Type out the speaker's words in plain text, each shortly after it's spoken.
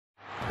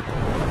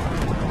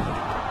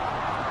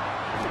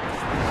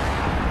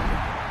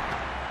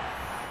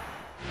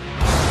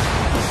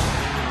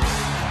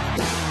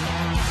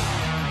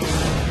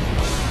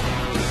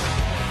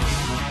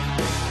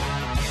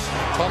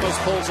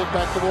pulls it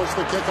back towards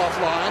the kick-off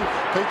line.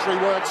 Petrie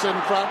works in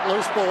front,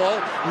 loose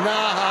ball.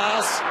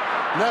 Nahas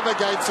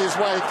navigates his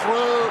way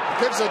through,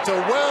 gives it to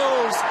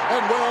Wells,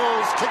 and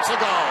Wells kicks a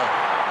goal.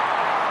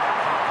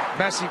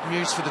 Massive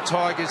news for the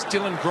Tigers.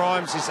 Dylan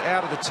Grimes is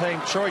out of the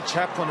team. Troy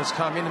Chaplin has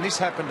come in, and this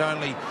happened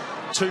only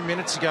 2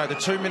 minutes ago. The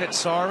 2-minute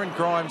siren.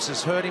 Grimes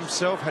has hurt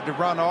himself, had to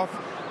run off,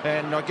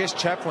 and I guess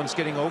Chaplin's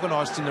getting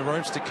organised in the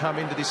rooms to come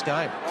into this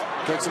game.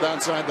 Kicks it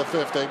outside the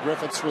 50.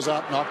 Griffiths was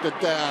up, knocked it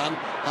down.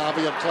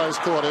 Harvey at close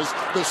quarters.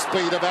 The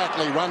speed of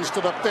Attlee runs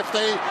to the 50.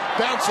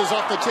 Bounces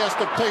off the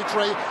chest of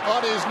Petrie.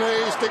 On his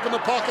knees, deep in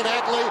the pocket.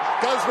 Attlee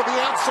goes with the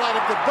outside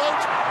of the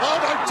boat. Oh,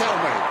 don't tell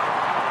me.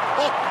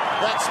 Oh,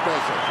 that's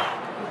special.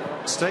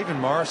 Stephen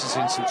Morris is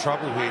in some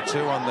trouble here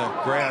too on the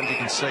ground. You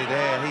can see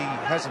there he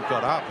hasn't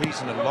got up. He's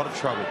in a lot of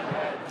trouble.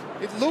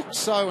 It looked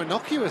so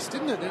innocuous,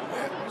 didn't it? It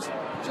was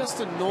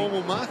just a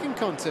normal marking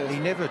contest. He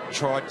never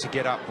tried to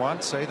get up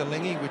once either,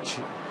 Lingy, which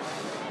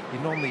you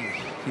normally,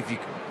 if you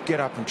get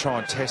up and try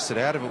and test it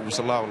out, if it was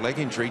a lower leg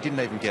injury, he didn't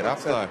even get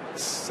up though.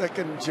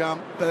 Second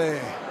jump there.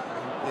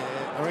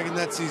 Yeah, I reckon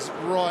that's his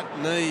right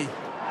knee.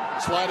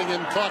 Sliding in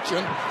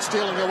Cochin,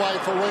 stealing away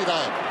for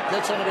Rito.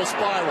 Gets onto a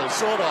spiral,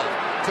 sort of.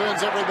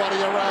 Turns everybody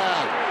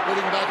around.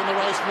 Leading back in the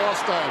race,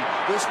 Blundstone.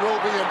 This will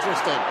be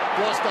interesting.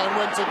 Blundstone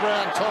went to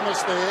ground.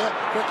 Thomas there.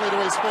 Quickly to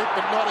his feet,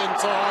 but not in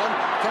time.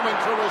 Coming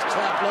through is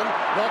Chaplin.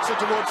 Knocks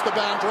it towards the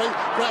boundary.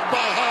 Grabbed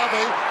by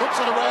Harvey. Hooks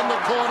it around the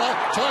corner.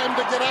 Time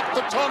to get up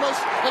to Thomas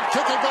and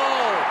kick a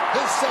goal.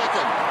 His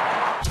second.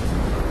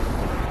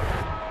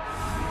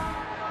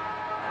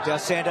 Del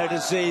Santo to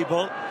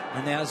Zeeble.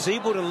 And now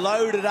Zeeble to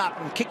load it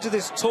up and kick to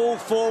this tall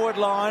forward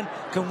line.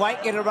 Can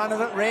Wait get a run of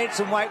it?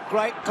 Reds and Wait,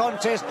 great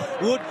contest.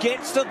 Wood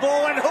gets the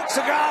ball and hooks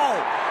a goal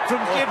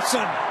from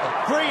Gibson.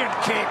 Brilliant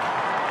kick.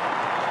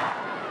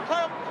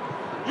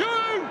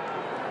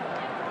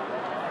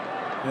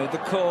 Heard the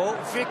call.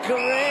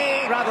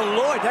 Vickery. Brother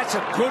Lloyd, that's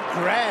a good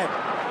grab.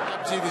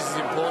 Gee, this is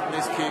important,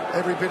 this kick.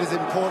 Every bit as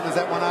important as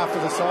that one after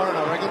the siren,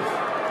 I reckon.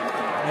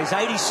 And he's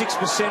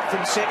 86%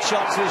 from set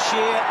shots this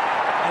year.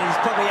 And he's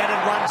probably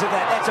added one to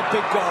that. That's a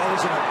big goal,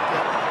 isn't it?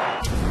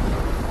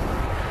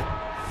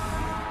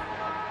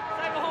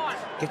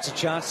 Yep. Gets a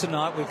chance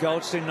tonight with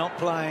Goldstein not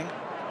playing.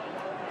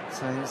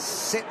 So he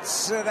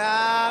sets it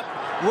up.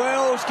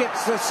 Wells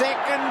gets the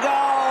second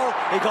goal.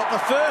 He got the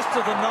first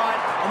of the night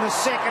and the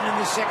second in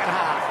the second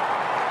half.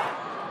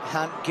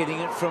 Hunt getting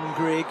it from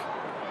Grigg.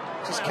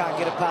 Just can't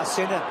get it past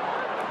centre.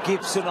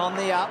 Gibson on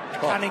the up.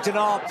 Cunnington,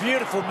 oh,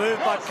 beautiful move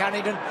by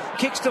Cunnington.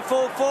 Kicks to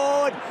full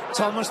forward.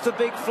 Thomas the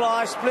big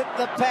fly, split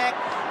the pack.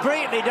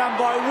 Brilliantly done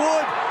by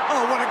Wood.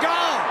 Oh, what a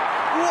goal!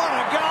 What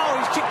a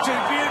goal! He's kicked two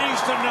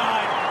beauties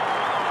tonight.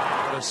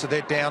 So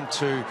they're down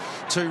to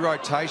 2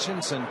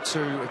 rotations and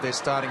 2 of their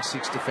starting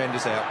 6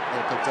 defenders out.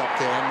 They picked up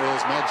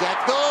cameras.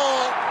 Majak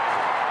goal!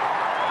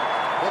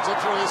 Puts it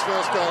through his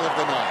first goal of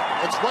the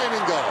night. It's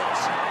raining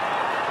goals.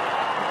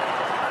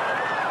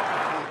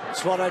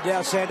 Swallow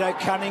Del Santo,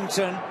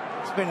 Cunnington.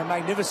 It's been a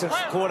magnificent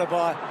quarter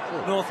by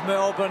North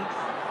Melbourne.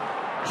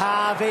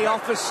 Harvey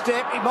off a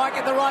step. He might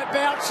get the right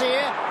bounce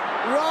here.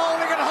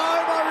 Rolling it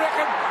home, I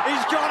reckon.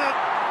 He's got it.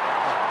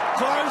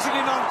 Closing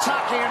in on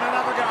Tucky and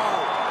another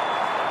goal.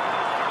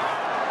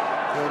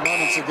 Well,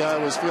 moments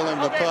ago was feeling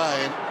the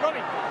pain.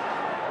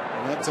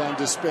 And that time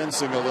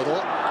dispensing a little.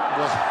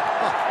 Wow.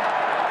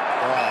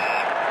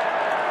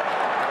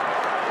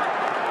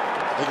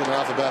 He can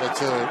laugh about it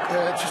too.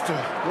 Yeah, just a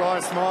wry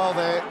smile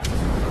there.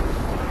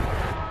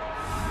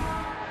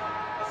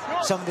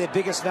 Some of their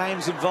biggest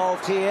names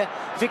involved here.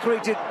 Vickery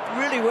did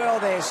really well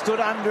there.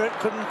 Stood under it,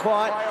 couldn't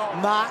quite.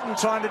 Martin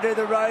trying to do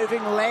the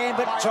roving.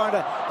 Lambert trying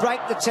to break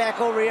the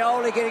tackle.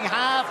 Rioli getting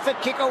half a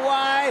kick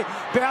away.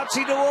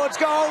 Bouncing towards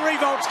goal.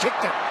 Revolt's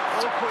kicked it.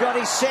 Got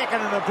his second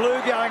and a blue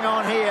going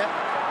on here.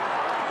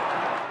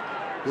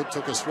 Wood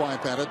took a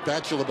swipe at it.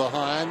 Batchelor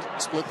behind.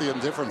 Split the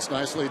indifference.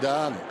 Nicely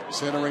done.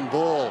 Centering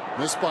ball.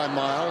 Missed by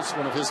Miles.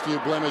 One of his few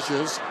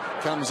blemishes.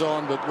 Comes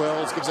on, but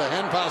Wells gives a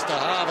hand pass to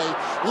Harvey.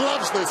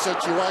 Loves this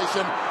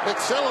situation.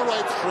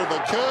 Accelerates through the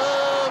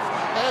curve.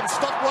 And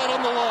stuck right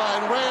on the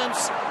line.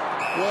 Ramps.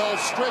 Well,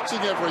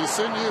 stretching every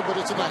sinew, but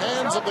it's in the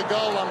hands of the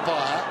goal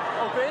umpire.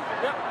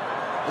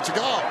 It's a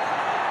goal.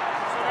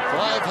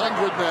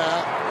 500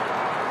 now.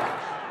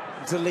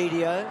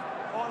 Deledio.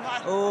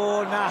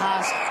 Oh,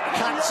 Nahas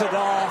cuts it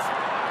off.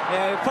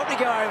 Yeah, he'll probably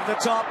go over the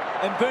top,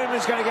 and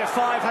Boomer's going to get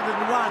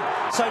 501.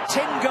 So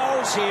 10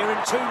 goals here in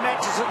 2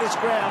 matches at this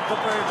ground for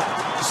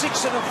Boomer.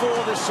 6 and a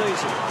 4 this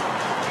season.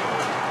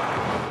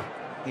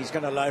 He's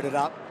going to load it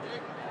up.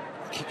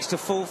 Kicks to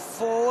full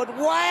forward.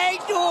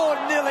 Wait! Oh,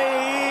 nearly.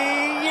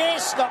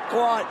 Yes, not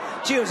quite.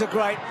 Gee, it was a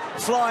great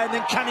fly, and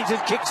then Cunnington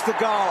kicks the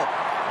goal.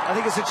 I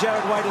think it's a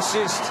Jared Wade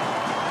assist.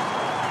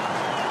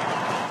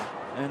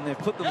 And they've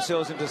put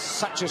themselves into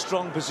such a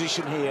strong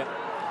position here.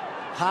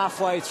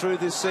 Halfway through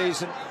this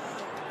season.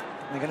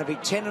 They're going to be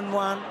 10 and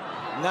 1.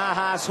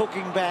 Nahas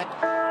hooking back.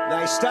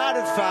 They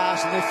started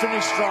fast and they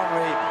finished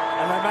strongly.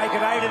 And they make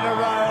it 8 in a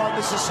row on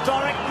this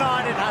historic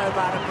night in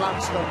Hobart at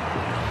Blundstone.